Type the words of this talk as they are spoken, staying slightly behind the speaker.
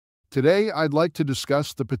Today, I'd like to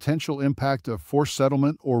discuss the potential impact of forced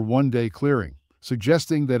settlement or one-day clearing,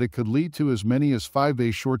 suggesting that it could lead to as many as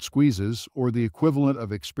 5-day short squeezes or the equivalent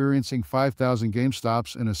of experiencing 5,000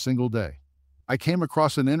 GameStops in a single day. I came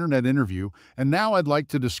across an internet interview, and now I'd like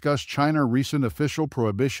to discuss China's recent official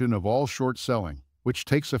prohibition of all short selling, which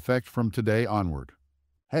takes effect from today onward.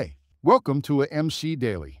 Hey, welcome to AMC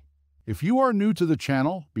Daily. If you are new to the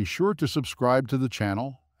channel, be sure to subscribe to the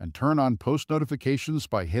channel and turn on post notifications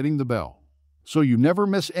by hitting the bell, so you never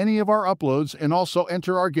miss any of our uploads, and also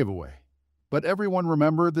enter our giveaway. But everyone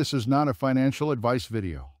remember, this is not a financial advice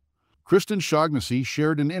video. Kristen Shaughnessy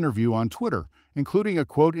shared an interview on Twitter, including a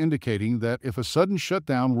quote indicating that if a sudden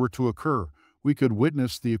shutdown were to occur, we could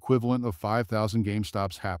witness the equivalent of 5,000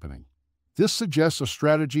 GameStops happening. This suggests a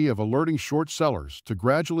strategy of alerting short sellers to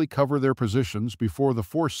gradually cover their positions before the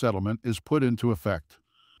forced settlement is put into effect,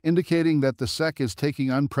 indicating that the SEC is taking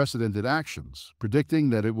unprecedented actions, predicting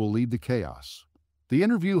that it will lead to chaos. The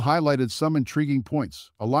interview highlighted some intriguing points,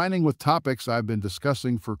 aligning with topics I've been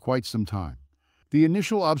discussing for quite some time. The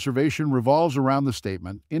initial observation revolves around the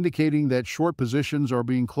statement, indicating that short positions are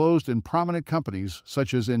being closed in prominent companies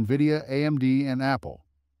such as Nvidia, AMD, and Apple.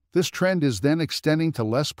 This trend is then extending to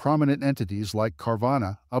less prominent entities like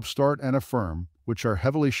Carvana, Upstart, and Affirm, which are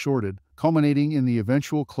heavily shorted, culminating in the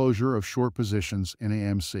eventual closure of short positions in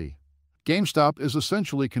AMC. GameStop is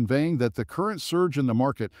essentially conveying that the current surge in the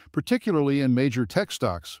market, particularly in major tech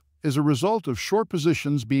stocks, is a result of short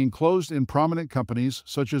positions being closed in prominent companies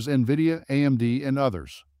such as Nvidia, AMD, and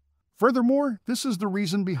others. Furthermore, this is the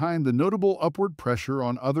reason behind the notable upward pressure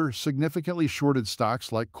on other significantly shorted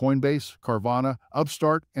stocks like Coinbase, Carvana,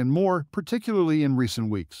 Upstart, and more, particularly in recent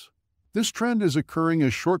weeks. This trend is occurring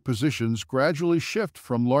as short positions gradually shift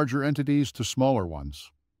from larger entities to smaller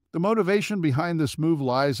ones. The motivation behind this move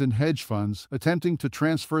lies in hedge funds attempting to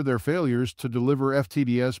transfer their failures to deliver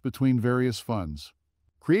FTDs between various funds,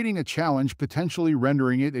 creating a challenge potentially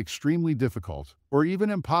rendering it extremely difficult or even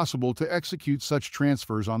impossible to execute such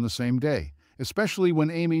transfers on the same day, especially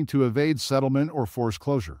when aiming to evade settlement or force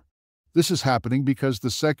closure. This is happening because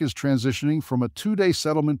the SEC is transitioning from a 2-day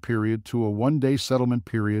settlement period to a 1-day settlement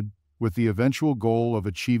period, with the eventual goal of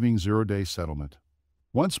achieving 0-day settlement.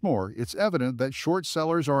 Once more, it's evident that short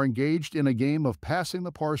sellers are engaged in a game of passing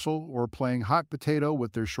the parcel or playing hot potato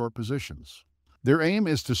with their short positions. Their aim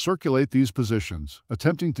is to circulate these positions,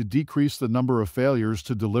 attempting to decrease the number of failures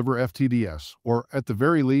to deliver FTDs, or, at the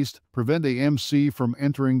very least, prevent AMC from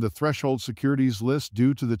entering the threshold securities list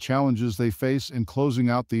due to the challenges they face in closing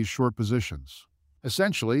out these short positions.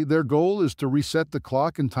 Essentially, their goal is to reset the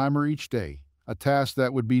clock and timer each day, a task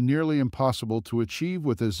that would be nearly impossible to achieve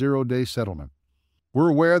with a 0-day settlement.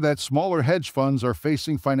 We're aware that smaller hedge funds are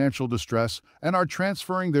facing financial distress and are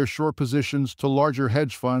transferring their short positions to larger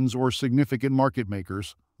hedge funds or significant market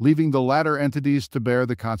makers, leaving the latter entities to bear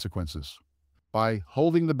the consequences. By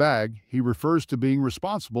holding the bag, he refers to being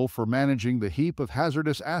responsible for managing the heap of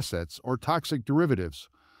hazardous assets or toxic derivatives,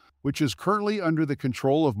 which is currently under the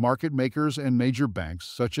control of market makers and major banks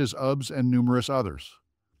such as UBS and numerous others.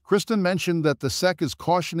 Kristen mentioned that the SEC is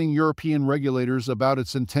cautioning European regulators about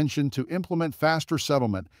its intention to implement faster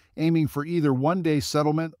settlement, aiming for either 1-day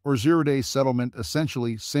settlement or 0-day settlement,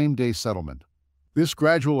 essentially same-day settlement. This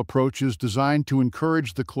gradual approach is designed to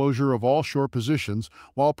encourage the closure of all short positions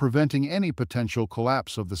while preventing any potential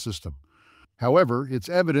collapse of the system. However, it's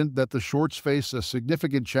evident that the shorts face a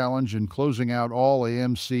significant challenge in closing out all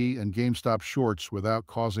AMC and GameStop shorts without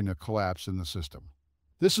causing a collapse in the system.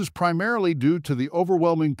 This is primarily due to the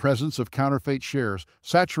overwhelming presence of counterfeit shares,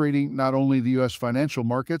 saturating not only the U.S. financial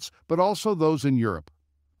markets, but also those in Europe.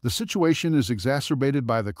 The situation is exacerbated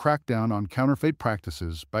by the crackdown on counterfeit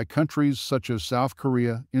practices by countries such as South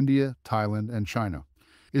Korea, India, Thailand, and China.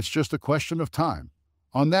 It's just a question of time.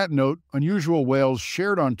 On that note, Unusual Whales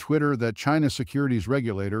shared on Twitter that China's securities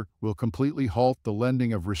regulator will completely halt the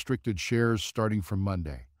lending of restricted shares starting from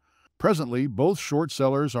Monday. Presently, both short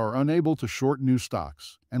sellers are unable to short new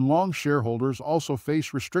stocks, and long shareholders also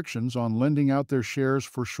face restrictions on lending out their shares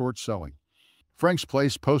for short selling. Frank's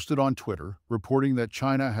Place posted on Twitter, reporting that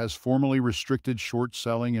China has formally restricted short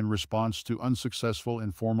selling in response to unsuccessful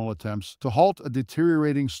informal attempts to halt a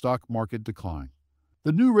deteriorating stock market decline.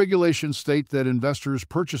 The new regulations state that investors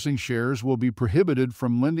purchasing shares will be prohibited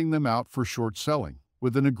from lending them out for short selling,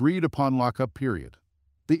 with an agreed-upon lockup period.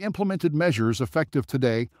 The implemented measures effective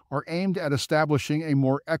today are aimed at establishing a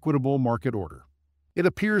more equitable market order. It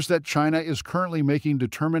appears that China is currently making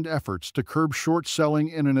determined efforts to curb short selling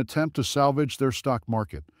in an attempt to salvage their stock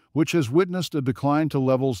market, which has witnessed a decline to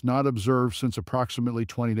levels not observed since approximately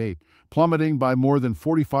 2008, plummeting by more than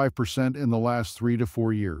 45% in the last 3 to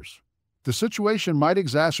 4 years. The situation might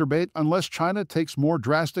exacerbate unless China takes more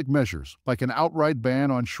drastic measures, like an outright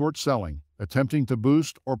ban on short selling, attempting to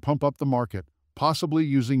boost or pump up the market, possibly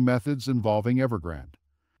using methods involving Evergrande.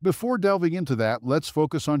 Before delving into that, let's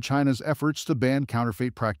focus on China's efforts to ban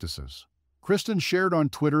counterfeit practices. Kristen shared on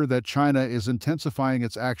Twitter that China is intensifying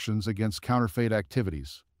its actions against counterfeit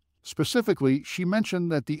activities. Specifically, she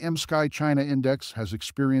mentioned that the MSCI China Index has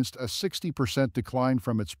experienced a 60% decline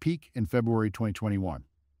from its peak in February 2021.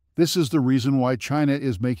 This is the reason why China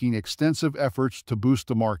is making extensive efforts to boost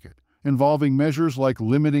the market, involving measures like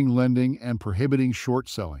limiting lending and prohibiting short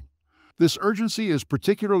selling. This urgency is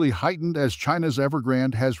particularly heightened as China's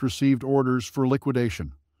Evergrande has received orders for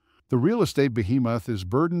liquidation. The real estate behemoth is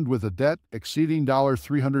burdened with a debt exceeding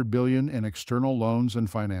 $300 billion in external loans and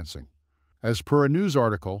financing. As per a news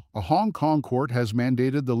article, a Hong Kong court has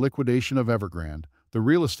mandated the liquidation of Evergrande, the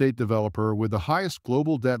real estate developer with the highest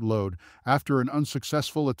global debt load, after an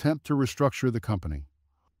unsuccessful attempt to restructure the company.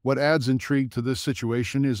 What adds intrigue to this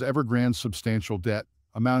situation is Evergrande's substantial debt,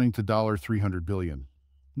 amounting to $300 billion.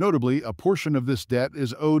 Notably, a portion of this debt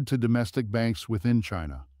is owed to domestic banks within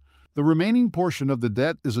China. The remaining portion of the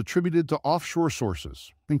debt is attributed to offshore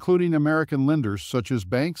sources, including American lenders such as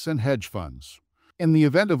banks and hedge funds. In the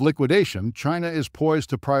event of liquidation, China is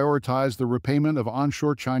poised to prioritize the repayment of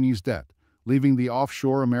onshore Chinese debt, leaving the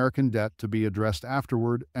offshore American debt to be addressed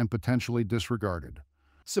afterward and potentially disregarded.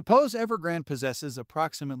 Suppose Evergrande possesses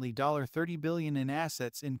approximately $30 billion in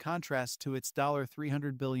assets in contrast to its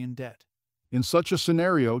 $300 billion debt. In such a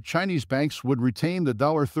scenario, Chinese banks would retain the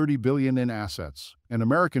 $30 billion in assets, and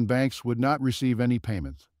American banks would not receive any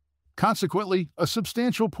payment. Consequently, a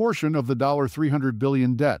substantial portion of the $300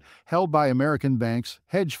 billion debt held by American banks,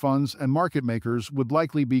 hedge funds, and market makers would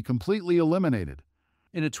likely be completely eliminated.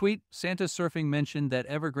 In a tweet, Santa Surfing mentioned that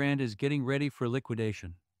Evergrande is getting ready for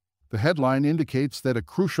liquidation. The headline indicates that a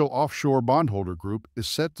crucial offshore bondholder group is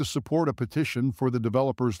set to support a petition for the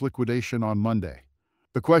developer's liquidation on Monday.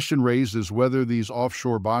 The question raised is whether these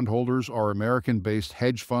offshore bondholders are American-based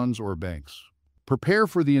hedge funds or banks. Prepare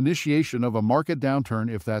for the initiation of a market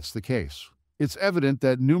downturn if that's the case. It's evident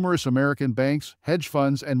that numerous American banks, hedge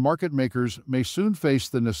funds, and market makers may soon face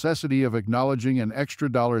the necessity of acknowledging an extra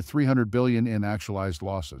 $300 billion in actualized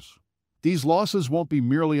losses. These losses won't be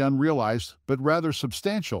merely unrealized, but rather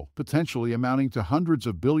substantial, potentially amounting to hundreds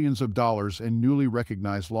of billions of dollars in newly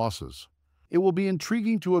recognized losses. It will be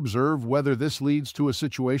intriguing to observe whether this leads to a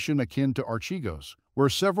situation akin to Archegos, where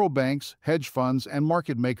several banks, hedge funds, and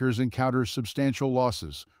market makers encounter substantial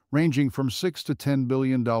losses, ranging from $6 to $10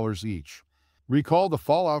 billion each. Recall the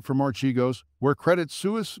fallout from Archegos, where Credit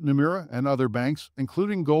Suisse, Nomura, and other banks,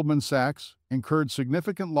 including Goldman Sachs, incurred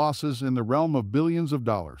significant losses in the realm of billions of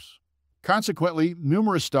dollars. Consequently,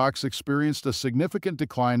 numerous stocks experienced a significant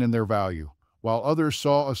decline in their value, while others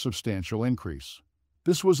saw a substantial increase.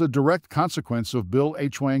 This was a direct consequence of Bill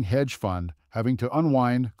H. Wang hedge fund having to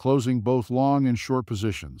unwind, closing both long and short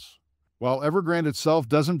positions. While Evergrande itself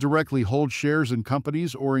doesn't directly hold shares in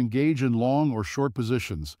companies or engage in long or short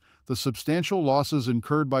positions, the substantial losses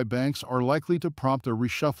incurred by banks are likely to prompt a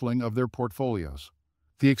reshuffling of their portfolios.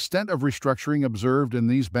 The extent of restructuring observed in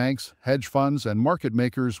these banks, hedge funds, and market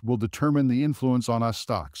makers will determine the influence on us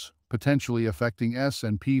stocks, potentially affecting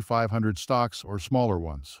S&P 500 stocks or smaller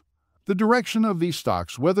ones. The direction of these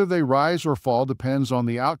stocks, whether they rise or fall, depends on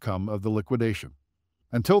the outcome of the liquidation.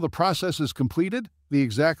 Until the process is completed, the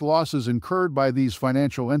exact losses incurred by these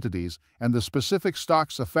financial entities and the specific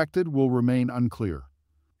stocks affected will remain unclear.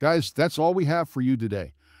 Guys, that's all we have for you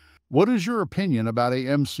today. What is your opinion about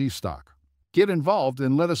AMC stock? Get involved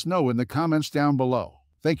and let us know in the comments down below.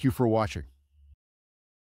 Thank you for watching.